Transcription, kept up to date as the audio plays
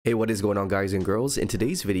Hey, what is going on, guys and girls? In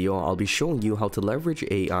today's video, I'll be showing you how to leverage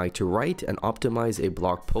AI to write and optimize a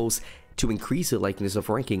blog post to increase the likeliness of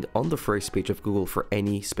ranking on the first page of Google for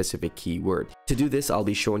any specific keyword. To do this, I'll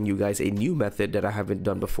be showing you guys a new method that I haven't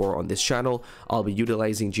done before on this channel. I'll be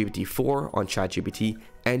utilizing GPT-4 on ChatGPT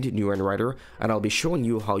and Neuronwriter, and I'll be showing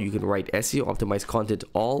you how you can write SEO optimized content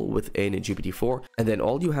all within GPT-4, and then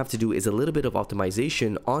all you have to do is a little bit of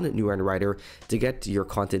optimization on Neuronwriter to get your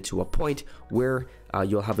content to a point where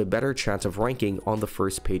you'll have a better chance of ranking on the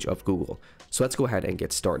first page of Google. So let's go ahead and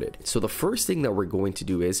get started. So the first thing that we're going to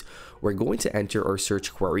do is we're going to enter our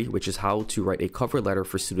search query, which is how to write a cover letter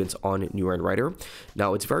for students on Neuronwriter.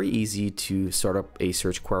 Now it's very easy to start up a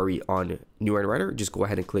search query on Neuronwriter. Just go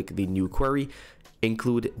ahead and click the new query,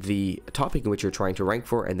 include the topic in which you're trying to rank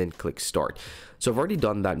for, and then click start. So I've already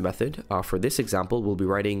done that method. For this example, we'll be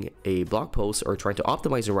writing a blog post or trying to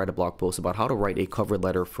optimize and write a blog post about how to write a cover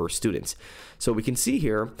letter for students. So we can see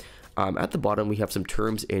here at the bottom, we have some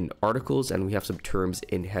terms in articles and we have some terms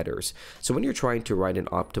in headers. So when you're trying to write an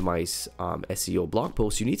optimized SEO blog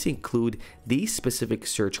post, you need to include these specific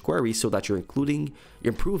search queries so that you're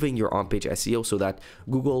improving your on-page SEO, so that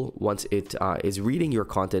Google, once it is reading your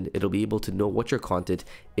content, it'll be able to know what your content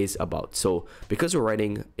is about. So because we're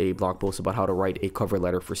writing a blog post about how to write a cover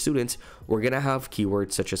letter for students, we're gonna have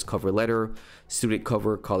keywords such as cover letter, student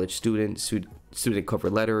cover, college student, student cover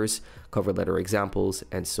letters, cover letter examples,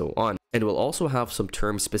 and so on. And we'll also have some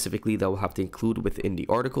terms specifically that we'll have to include within the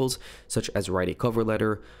articles, such as write a cover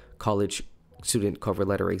letter, college student cover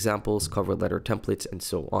letter examples, cover letter templates, and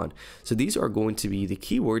so on. So these are going to be the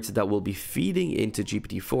keywords that will be feeding into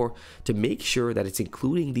GPT-4 to make sure that it's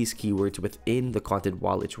including these keywords within the content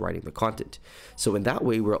while it's writing the content. So in that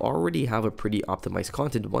way, we'll already have a pretty optimized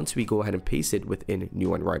content once we go ahead and paste it within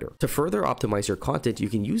Neuwronwriter. To further optimize your content, you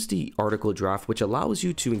can use the article draft, which allows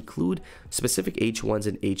you to include specific H1s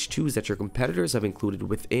and H2s that your competitors have included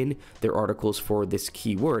within their articles for this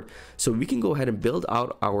keyword. So we can go ahead and build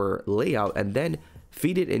out our layout and then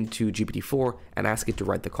feed it into GPT-4 and ask it to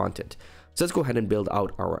write the content. So let's go ahead and build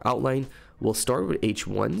out our outline. We'll start with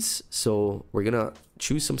H1s. So we're gonna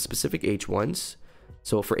choose some specific H1s.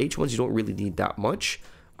 So for H1s, you don't really need that much.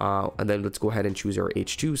 And then let's go ahead and choose our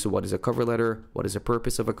H2. So what is a cover letter? What is the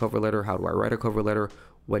purpose of a cover letter? How do I write a cover letter?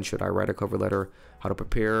 When should I write a cover letter? How to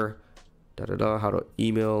prepare, how to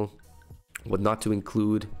email, what not to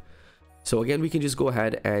include. So again, we can just go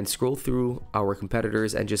ahead and scroll through our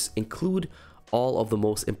competitors and just include all of the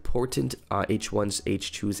most important H1s,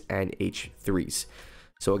 H2s, and H3s.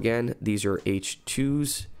 So again, these are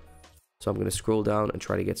H2s. So I'm going to scroll down and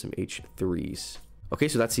try to get some H3s. Okay,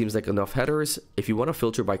 so that seems like enough headers. If you want to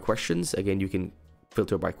filter by questions, again, you can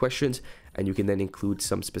filter by questions, and you can then include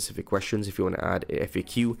some specific questions if you want to add a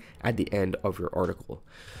FAQ at the end of your article.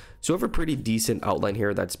 So we have a pretty decent outline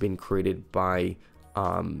here that's been created by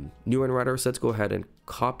Neuronwriter. So let's go ahead and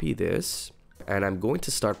copy this, and I'm going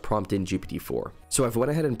to start prompting GPT-4. So I've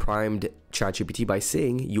went ahead and primed ChatGPT by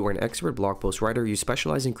saying, you are an expert blog post writer. You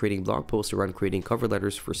specialize in creating blog posts around creating cover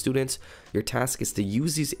letters for students. Your task is to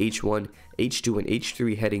use these H1, H2, and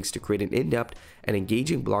H3 headings to create an in-depth and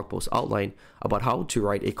engaging blog post outline about how to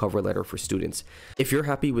write a cover letter for students. If you're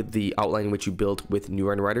happy with the outline which you built with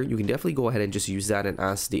Neuronwriter, you can definitely go ahead and just use that and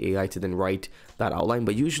ask the AI to then write that outline.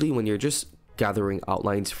 But usually when you're just gathering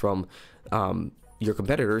outlines from your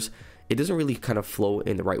competitors, it doesn't really kind of flow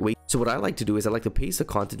in the right way. So what I like to do is I like to paste the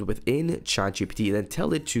content within ChatGPT and then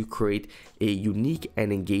tell it to create a unique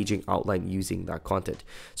and engaging outline using that content.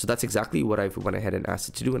 So that's exactly what I've went ahead and asked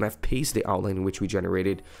it to do, and I've pasted the outline in which we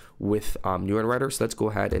generated with Neuronwriter. So let's go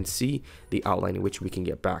ahead and see the outline in which we can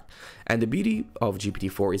get back. And the beauty of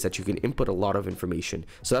GPT-4 is that you can input a lot of information.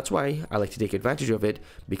 So that's why I like to take advantage of it,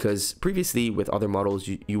 because previously with other models,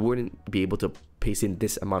 you wouldn't be able to paste in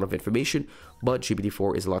this amount of information, but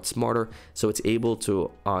GPT-4 is a lot smarter, so it's able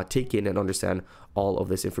to take in and understand all of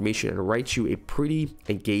this information and write you a pretty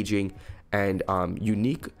engaging and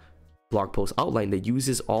unique blog post outline that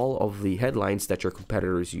uses all of the headlines that your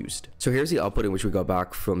competitors used. So here's the output in which we got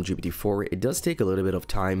back from GPT-4. It does take a little bit of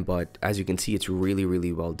time, but as you can see, it's really,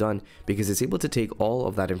 really well done because it's able to take all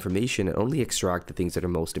of that information and only extract the things that are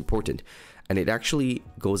most important. And it actually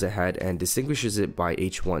goes ahead and distinguishes it by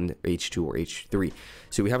H1, H2, or H3.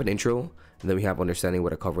 So we have an intro, and then we have understanding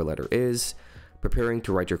what a cover letter is, preparing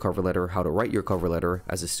to write your cover letter, how to write your cover letter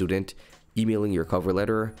as a student, emailing your cover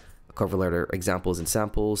letter examples and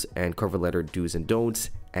samples, and cover letter do's and don'ts,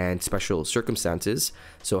 and special circumstances,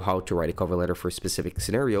 so how to write a cover letter for specific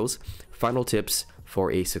scenarios, final tips, for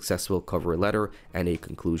a successful cover letter and a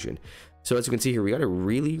conclusion. So as you can see here, we got a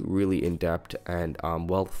really in-depth and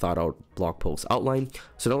well thought out blog post outline.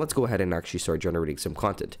 So now let's go ahead and actually start generating some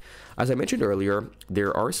content. As I mentioned earlier,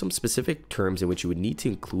 there are some specific terms in which you would need to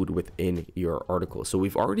include within your article. So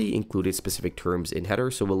we've already included specific terms in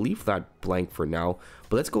header, so we'll leave that blank for now.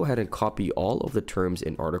 But let's go ahead and copy all of the terms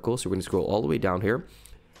in article. So we're going to scroll all the way down here,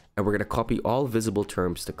 and we're going to copy all visible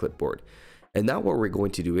terms to clipboard. And now what we're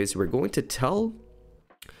going to do is we're going to tell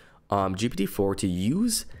GPT-4 to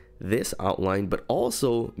use this outline, but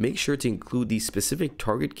also make sure to include these specific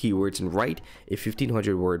target keywords and write a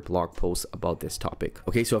 1500 word blog post about this topic.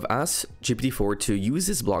 Okay, so I've asked GPT-4 to use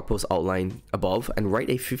this blog post outline above and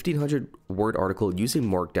write a 1500 word article using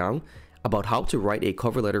Markdown about how to write a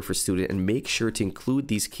cover letter for student, and make sure to include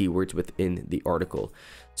these keywords within the article.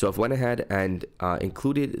 So I've went ahead and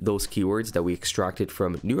included those keywords that we extracted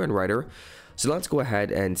from Neuronwriter. So let's go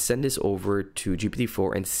ahead and send this over to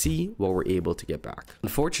GPT-4 and see what we're able to get back.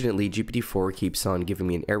 Unfortunately, GPT-4 keeps on giving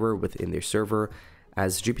me an error within their server.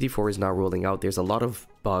 As GPT-4 is now rolling out, there's a lot of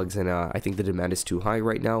bugs, and I think the demand is too high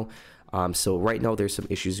right now. So right now there's some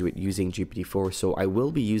issues with using GPT-4, so I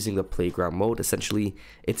will be using the playground mode. Essentially,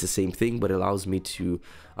 it's the same thing, but it allows me to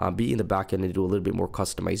be in the back end and do a little bit more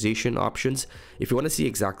customization options. If you want to see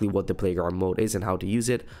exactly what the playground mode is and how to use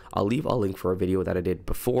it, I'll leave a link for a video that I did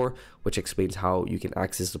before, which explains how you can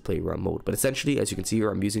access the playground mode. But essentially, as you can see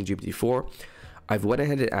here, I'm using GPT-4. I've went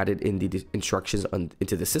ahead and added in the instructions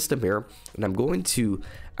into the system here, and I'm going to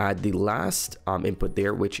add the last input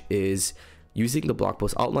there, which is using the blog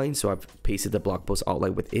post outline. So I've pasted the blog post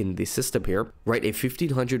outline within the system here. Write a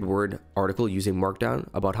 1500 word article using Markdown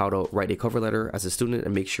about how to write a cover letter as a student,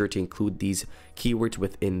 and make sure to include these keywords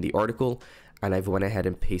within the article. And I've went ahead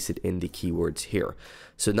and pasted in the keywords here.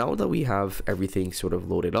 So now that we have everything sort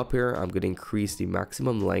of loaded up here, I'm going to increase the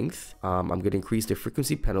maximum length. I'm going to increase the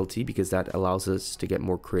frequency penalty because that allows us to get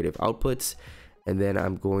more creative outputs. And then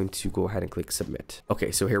I'm going to go ahead and click submit.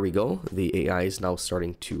 Okay, so here we go. The AI is now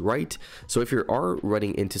starting to write. So if you are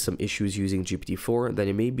running into some issues using GPT-4, then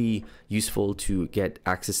it may be useful to get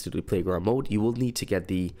access to the playground mode. You will need to get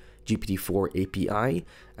the GPT-4 API.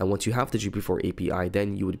 And once you have the GPT-4 API,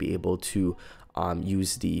 then you would be able to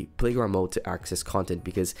use the playground mode to access content,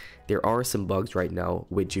 because there are some bugs right now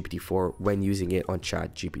with GPT-4 when using it on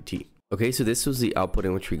ChatGPT. Okay, so this was the output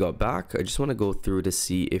in which we got back. I just want to go through to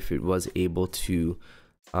see if it was able to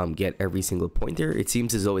get every single point there. It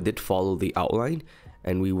seems as though it did follow the outline,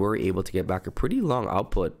 and we were able to get back a pretty long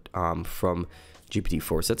output from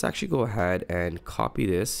GPT-4. So let's actually go ahead and copy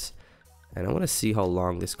this, and I want to see how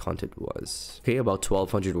long this content was. Okay, about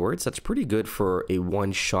 1200 words. That's pretty good for a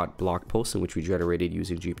one-shot blog post in which we generated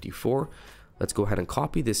using GPT-4. Let's go ahead and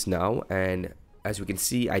copy this now, and as we can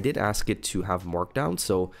see, I did ask it to have Markdown,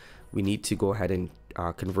 so we need to go ahead and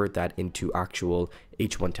convert that into actual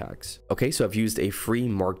H1 tags. Okay, so I've used a free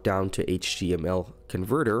Markdown to HTML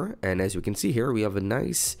converter, and as you can see here, we have a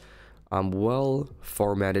nice well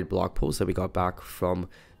formatted blog post that we got back from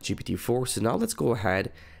GPT-4. So now let's go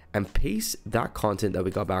ahead and paste that content that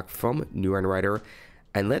we got back from Neuronwriter,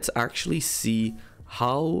 and let's actually see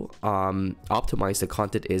how optimized the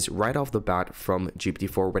content is right off the bat from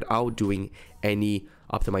GPT-4 without doing any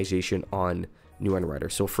optimization on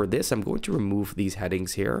Neuronwriter. So for this, I'm going to remove these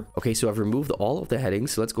headings here. Okay, so I've removed all of the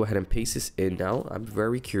headings. So let's go ahead and paste this in now. I'm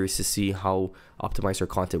very curious to see how optimized our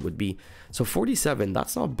content would be. So 47,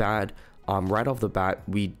 that's not bad. Right off the bat,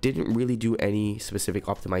 we didn't really do any specific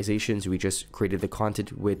optimizations. We just created the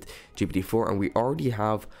content with GPT-4, and we already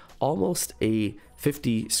have almost a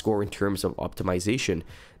 50 score in terms of optimization.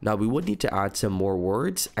 Now we would need to add some more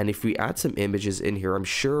words, and if we add some images in here, I'm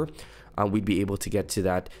sure we'd be able to get to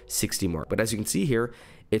that 60 mark. But as you can see here,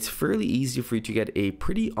 it's fairly easy for you to get a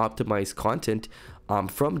pretty optimized content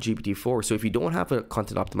from GPT-4. So if you don't have a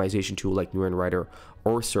content optimization tool like Neuronwriter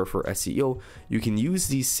or Surfer SEO, you can use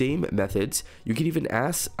these same methods. You can even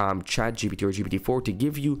ask ChatGPT or GPT-4 to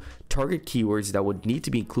give you target keywords that would need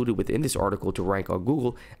to be included within this article to rank on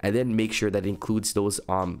Google, and then make sure that it includes those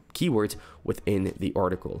keywords within the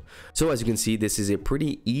article. So as you can see, this is a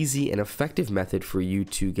pretty easy and effective method for you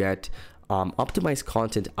to get optimized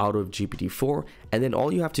content out of GPT-4, and then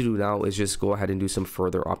all you have to do now is just go ahead and do some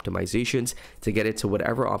further optimizations to get it to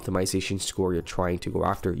whatever optimization score you're trying to go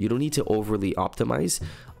after. You don't need to overly optimize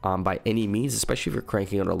by any means, especially if you're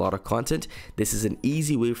cranking out a lot of content. This is an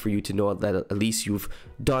easy way for you to know that at least you've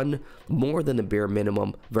done more than the bare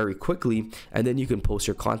minimum very quickly, and then you can post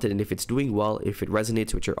your content, and if it's doing well, if it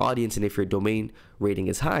resonates with your audience, and if your domain rating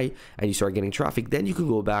is high and you start getting traffic, then you can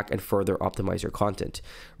go back and further optimize your content,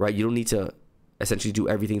 right? You don't need to essentially do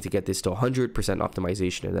everything to get this to 100%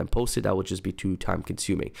 optimization and then post it. That would just be too time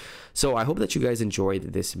consuming. So I hope that you guys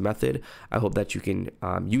enjoyed this method. I hope that you can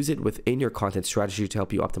use it within your content strategy to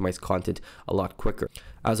help you optimize content a lot quicker.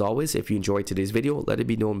 As always, if you enjoyed today's video, let it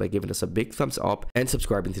be known by giving us a big thumbs up and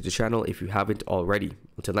subscribing to the channel if you haven't already.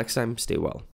 Until next time, stay well.